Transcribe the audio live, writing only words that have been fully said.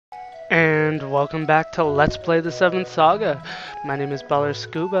And welcome back to Let's Play the 7th Saga. My name is Baller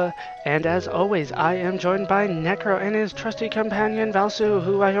Scuba, and as always, I am joined by Necro and his trusty companion Valsu,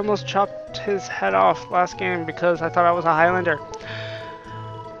 who I almost chopped his head off last game because I thought I was a Highlander.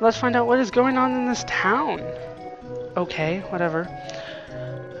 Let's find out what is going on in this town. Okay, whatever.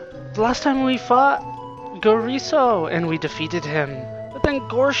 The last time we fought Gorsia, and we defeated him. But then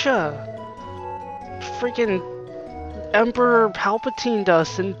Gorsia freaking Emperor Palpatine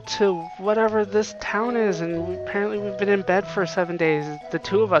us into whatever this town is, and apparently we've been in bed for 7 days. The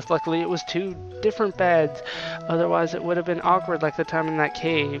two of us, luckily it was two different beds. Otherwise it would have been awkward like the time in that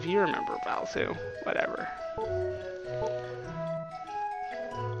cave. You remember, Valsu. Whatever.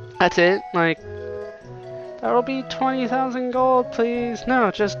 That's it? Like, that'll be 20,000 gold, please.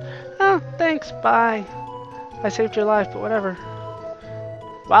 No, just, oh, thanks, bye. I saved your life, but whatever.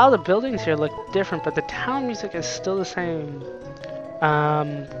 Wow, the buildings here look different, but the town music is still the same.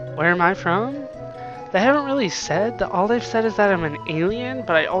 Where am I from? They haven't really said. All they've said is that I'm an alien,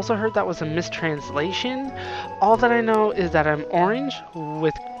 but I also heard that was a mistranslation. All that I know is that I'm orange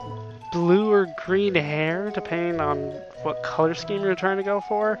with blue or green hair, depending on what color scheme you're trying to go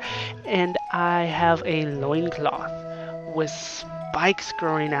for. And I have a loincloth with spikes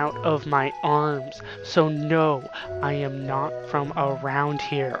growing out of my arms. So no, I am not from around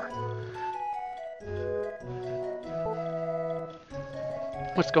here.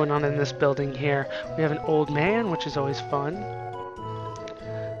 What's going on in this building here? We have an old man, which is always fun.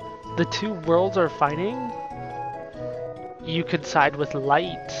 The two worlds are fighting. You could side with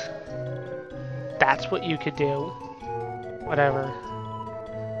light. That's what you could do. Whatever.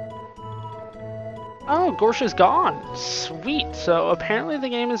 Oh, Gorsia's gone. Sweet. So apparently the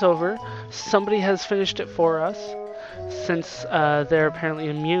game is over. Somebody has finished it for us, since they're apparently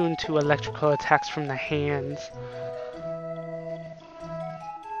immune to electrical attacks from the hands.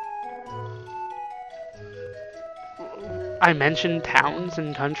 I mentioned towns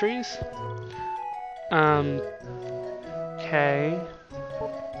and countries. Okay.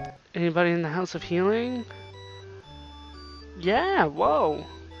 Anybody in the House of Healing? Yeah, whoa.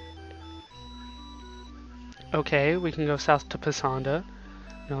 Okay, we can go south to Pasanda.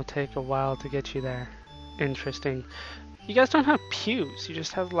 It'll take a while to get you there. Interesting. You guys don't have pews, you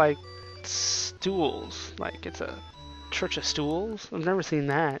just have, like, stools. Like, it's a church of stools? I've never seen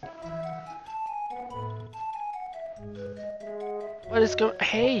that. What is going...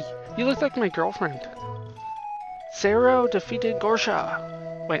 Hey, you look like my girlfriend. Saro defeated Gorsia.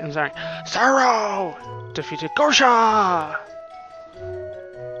 Wait, I'm sorry. Saro defeated Gorsia!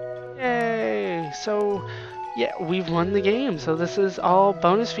 Yay! So... yeah, we've won the game, so this is all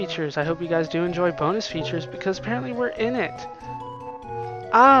bonus features. I hope you guys do enjoy bonus features, because apparently we're in it.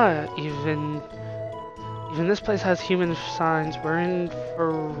 Ah, even this place has human signs. We're in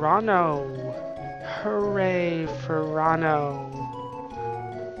Pharano. Hooray, Pharano.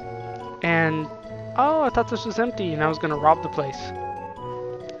 And, oh, I thought this was empty, and I was gonna rob the place.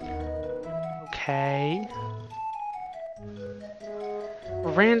 Okay.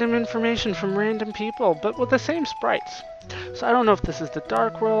 Random information from random people, but with the same sprites. So I don't know if this is the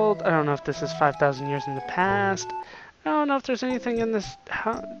Dark World, I don't know if this is 5,000 years in the past, I don't know if there's anything in this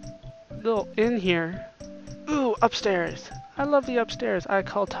little inn here. Ooh, upstairs! I love the upstairs. I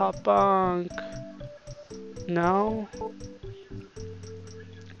call top bunk. No?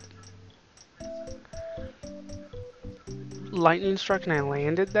 Lightning struck and I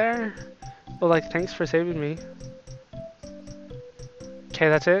landed there? Well, like, thanks for saving me. Okay,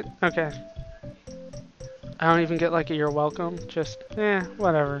 that's it? Okay. I don't even get like a you're welcome. Just,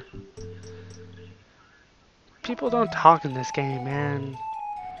 whatever. People don't talk in this game, man.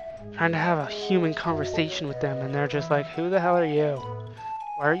 Trying to have a human conversation with them and they're just like, who the hell are you?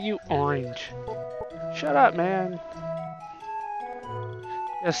 Why are you orange? Shut up, man.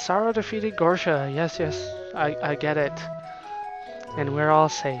 Yes, Saro defeated Gorsia. Yes, I get it. And we're all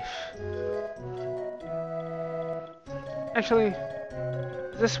safe. Actually...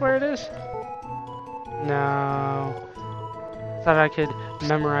 is this where it is? No. Thought I could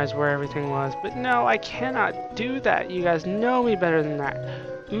memorize where everything was, but no, I cannot do that. You guys know me better than that.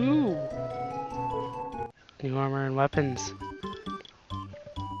 Ooh. New armor and weapons.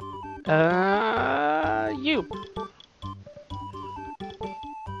 You.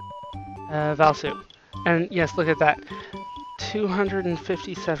 Valsu. And yes, look at that.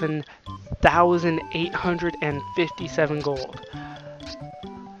 257,857 gold.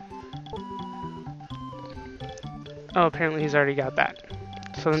 Oh, apparently he's already got that.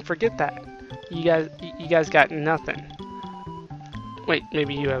 So then forget that. You guys got nothing. Wait,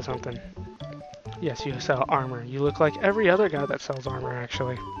 maybe you have something. Yes, you sell armor. You look like every other guy that sells armor,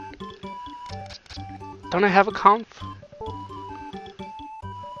 actually. Don't I have a conf?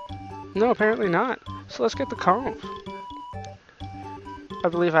 No, apparently not. So let's get the conf. I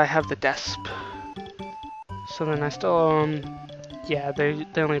believe I have the desp. So then I still, yeah, they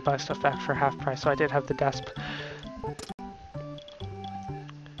only buy stuff back for half price, so I did have the desp.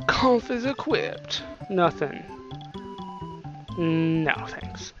 Conf is equipped. Nothing. No,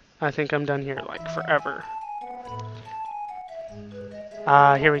 thanks. I think I'm done here, like, forever.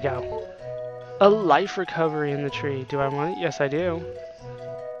 Here we go. A life recovery in the tree. Do I want it? Yes, I do.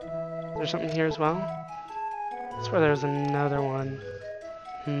 Is there something here as well? I swear there's another one.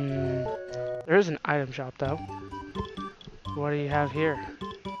 There is an item shop, though. What do you have here?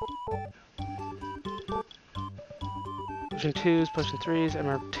 Potion 2s, potion 3s,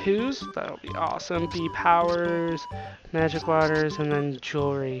 MR 2s. That'll be awesome. B powers, magic waters, and then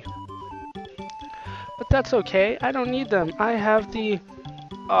jewelry. But that's okay. I don't need them. I have the...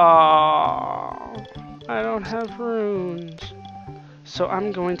 I don't have runes. So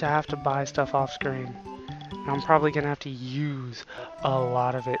I'm going to have to buy stuff off screen. And I'm probably going to have to use a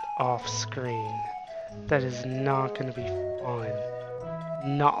lot of it off screen. That is not going to be fun.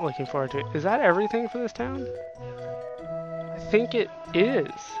 Not looking forward to it. Is that everything for this town? I think it is.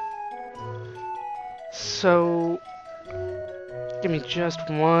 So, give me just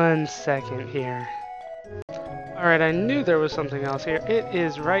 1 second here. Alright, I knew there was something else here. It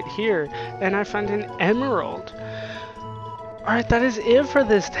is right here, and I found an emerald. Alright, that is it for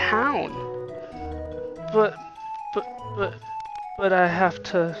this town. But I have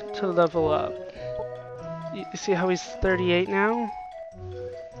to level up. You see how he's 38 now?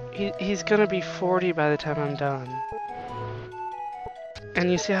 He's gonna be 40 by the time I'm done.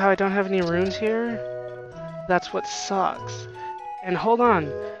 And you see how I don't have any runes here? That's what sucks. And hold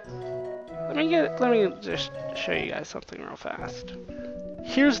on. Let me just show you guys something real fast.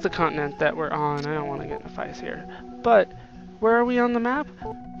 Here's the continent that we're on. I don't want to get in a fight here. But where are we on the map?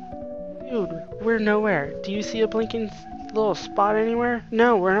 Dude, we're nowhere. Do you see a blinking little spot anywhere?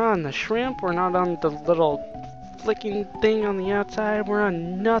 No, we're not on the shrimp. We're not on the little flicking thing on the outside. We're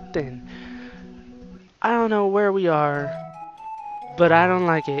on nothing. I don't know where we are, but I don't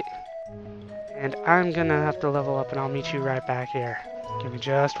like it. And I'm gonna have to level up, and I'll meet you right back here. Give me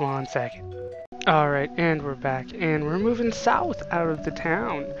just 1 second. Alright, and we're back, and we're moving south out of the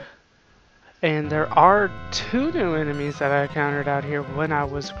town. And there are 2 new enemies that I encountered out here when I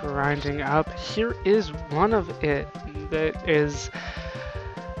was grinding up. Here is one of it. It is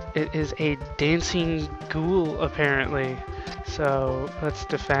a dancing ghoul, apparently. So let's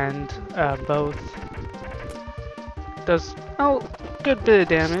defend both. Does a good bit of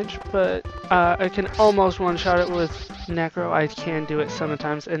damage, but I can almost one-shot it with Necro. I can do it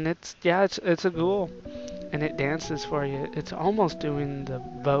sometimes, and it's a ghoul, and it dances for you. It's almost doing the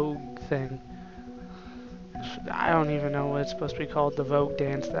Vogue thing. I don't even know what it's supposed to be called, the Vogue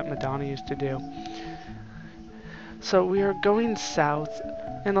dance that Madonna used to do. So we are going south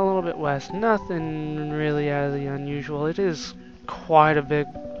and a little bit west. Nothing really out of the unusual. It is quite a big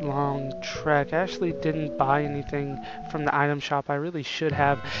long trek. I actually didn't buy anything from the item shop. I really should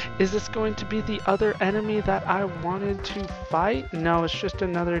have. Is this going to be the other enemy that I wanted to fight? No, it's just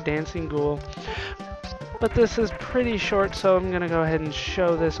another dancing ghoul. But this is pretty short, so I'm gonna go ahead and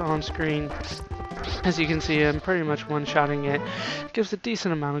show this on screen. As you can see, I'm pretty much one-shotting it. It gives a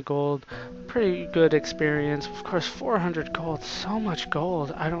decent amount of gold. Pretty good experience. Of course, 400 gold. So much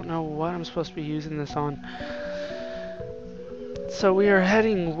gold. I don't know what I'm supposed to be using this on. So we are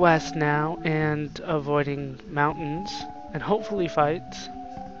heading west now and avoiding mountains and hopefully fights.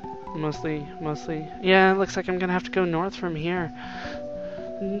 Mostly. Yeah, it looks like I'm gonna have to go north from here.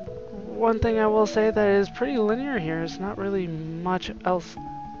 One thing I will say that is pretty linear here. There's not really much else,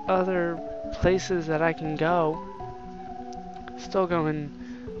 other places that I can go. Still going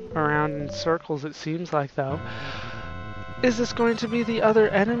around in circles, it seems like, though. Is this going to be the other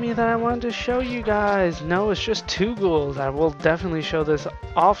enemy that I wanted to show you guys? No, it's just 2 ghouls. I will definitely show this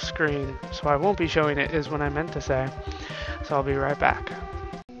off screen, so I won't be showing it, is what I meant to say. So I'll be right back.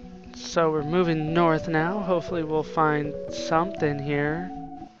 So we're moving north now. Hopefully we'll find something here.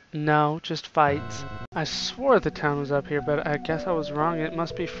 No, just fights. I swore the town was up here, but I guess I was wrong. It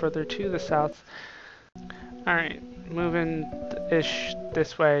must be further to the south. Alright, moving-ish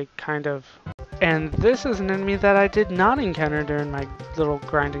this way, kind of. And this is an enemy that I did not encounter during my little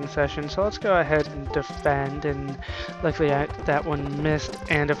grinding session, so let's go ahead and defend, and luckily that one missed,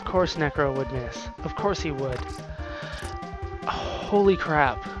 and of course Necro would miss. Of course he would. Holy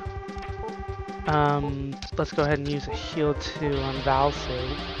crap. Let's go ahead and use a heal 2 on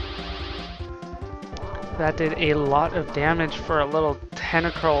Valsave. That did a lot of damage for a little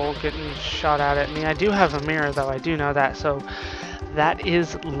tentacle getting shot at me. I do have a mirror though, I do know that, so that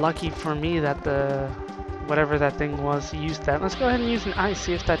is lucky for me that the whatever that thing was used that. Let's go ahead and use an ice,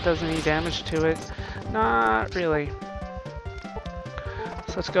 see if that does any damage to it. Not really.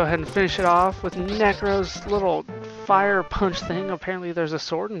 So let's go ahead and finish it off with Necro's little fire punch thing. Apparently there's a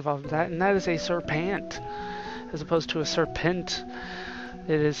sword involved in that, and that is a serpent as opposed to a serpent.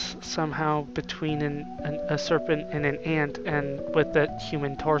 It is somehow between a serpent and an ant, and with the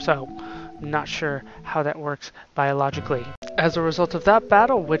human torso. I'm not sure how that works biologically. As a result of that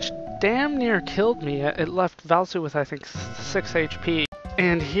battle, which damn near killed me, it left Valsu with I think 6 HP.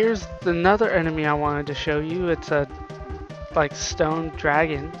 And here's another enemy I wanted to show you. It's a like stone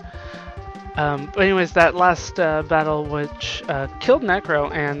dragon. But anyways, that last battle which killed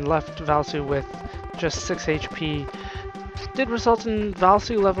Necro and left Valsu with just 6 HP did result in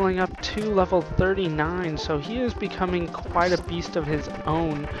Valsu leveling up to level 39, so he is becoming quite a beast of his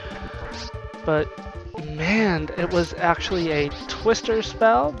own. But man, it was actually a twister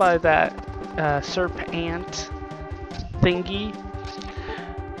spell by that serpent thingy,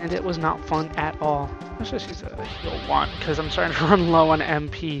 and it was not fun at all. Let's just use a heal one because I'm starting to run low on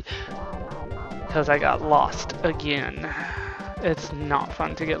MP because I got lost again. It's not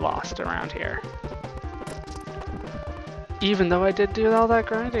fun to get lost around here. Even though I did do all that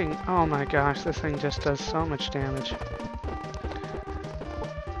grinding. Oh my gosh, this thing just does so much damage.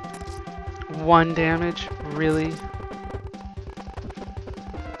 1 damage? Really?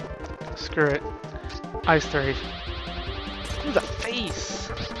 Screw it. Ice 3. Through the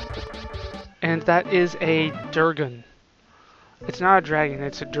face! And that is a Durgan. It's not a dragon,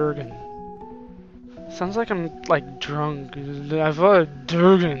 it's a Durgan. Sounds like I'm like drunk. I fought a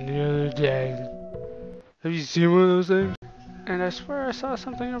Durgan the other day. Have you seen one of those things? And I swear I saw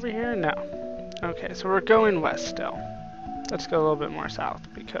something over here. No. Okay, so we're going west still. Let's go a little bit more south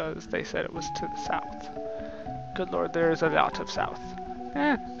because they said it was to the south. Good lord, there is a lot of south.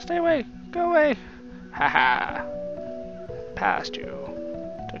 Stay away. Go away. Haha. Past you.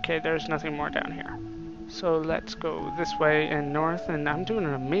 Okay, there's nothing more down here. So let's go this way and north, and I'm doing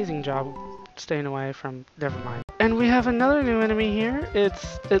an amazing job staying away from... Never mind. And we have another new enemy here.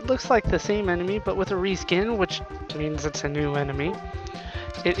 It looks like the same enemy, but with a reskin, which means it's a new enemy.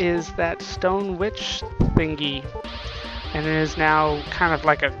 It is that stone witch thingy, and it is now kind of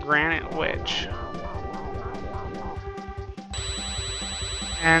like a granite witch.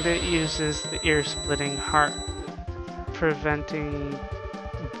 And it uses the ear-splitting heart preventing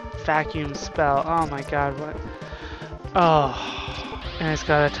vacuum spell. Oh my god, what? Oh. And it's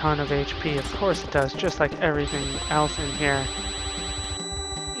got a ton of HP. Of course it does, just like everything else in here.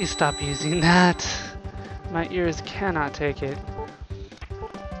 You stop using that. My ears cannot take it.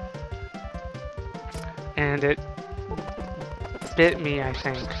 And it bit me, I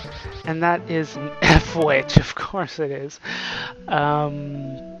think. And that is an F-witch, of course it is. I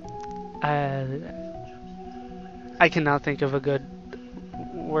cannot think of a good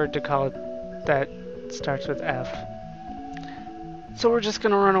word to call it that starts with F. So we're just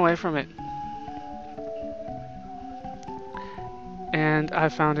gonna run away from it. And I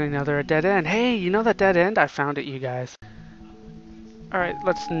found another dead end. Hey, you know that dead end? I found it, you guys. Alright,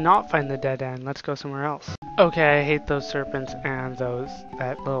 let's not find the dead end. Let's go somewhere else. Okay, I hate those serpents and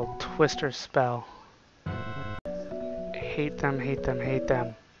that little twister spell. Hate them, hate them, hate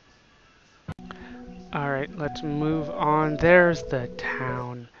them. Alright, let's move on. There's the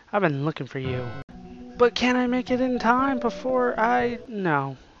town. I've been looking for you. But can I make it in time before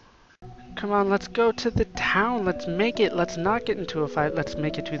No. Come on, let's go to the town. Let's make it. Let's not get into a fight. Let's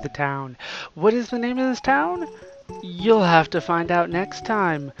make it to the town. What is the name of this town? You'll have to find out next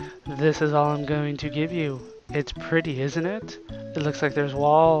time. This is all I'm going to give you. It's pretty, isn't it? It looks like there's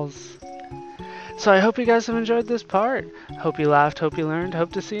walls. So I hope you guys have enjoyed this part. Hope you laughed, hope you learned,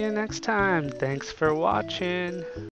 hope to see you next time. Thanks for watching.